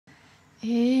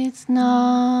It's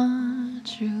not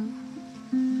true.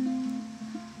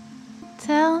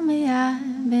 Tell me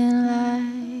I've been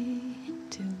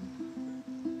lied to.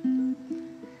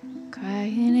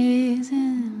 Crying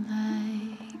isn't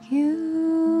like you.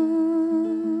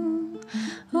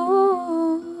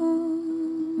 Ooh,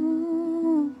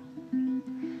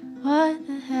 what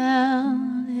the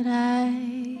hell did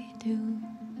I do?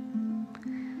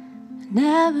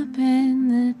 Never been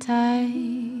the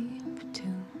type to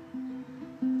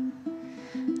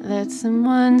let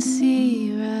someone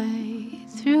see right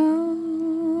through.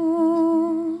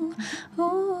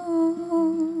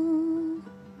 Ooh.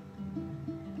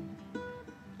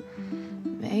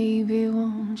 Maybe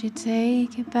won't you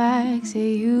take it back?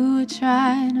 Say you were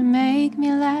trying to make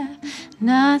me laugh.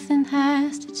 Nothing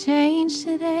has to change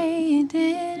today. You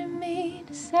didn't mean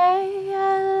to say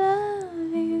I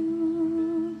love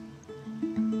you.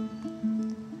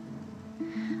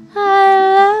 I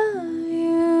love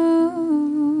you,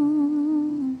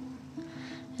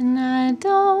 and I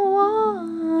don't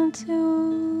want to.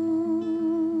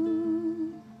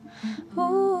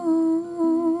 Ooh,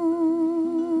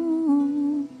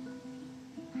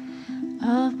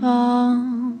 up all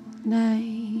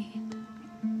night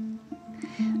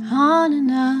on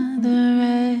another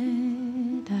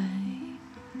red eye.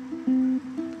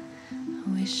 I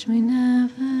wish we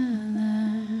never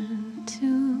learned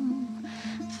to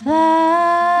fly.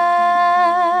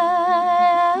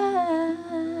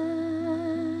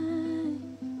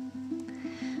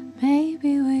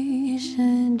 Maybe we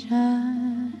should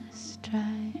just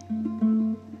try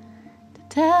to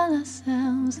tell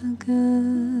ourselves a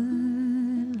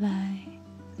good lie.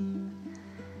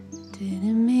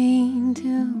 Didn't mean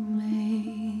to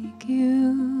make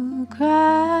you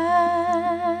cry.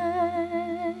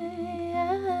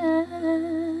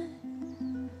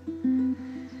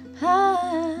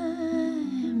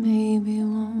 Maybe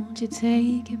won't you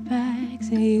take it back?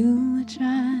 Say you were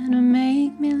trying to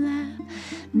make me laugh.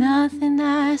 Nothing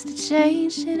has to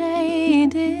change today.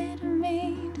 Didn't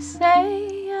mean to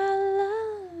say I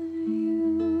love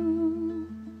you.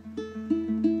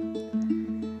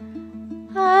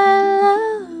 I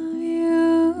love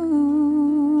you,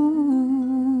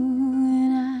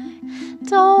 and I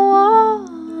don't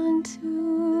want to.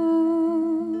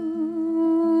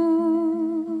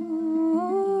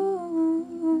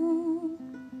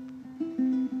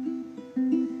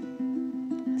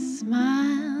 The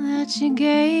smile that you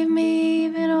gave me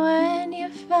even when you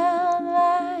felt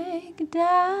like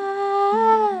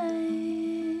dying.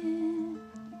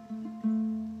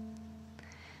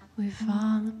 We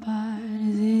fall apart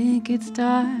as it gets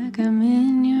dark. I'm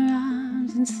in your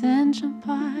arms in Central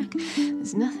Park.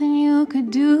 There's nothing you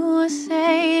could do or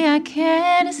say. I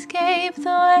can't escape the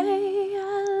way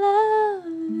I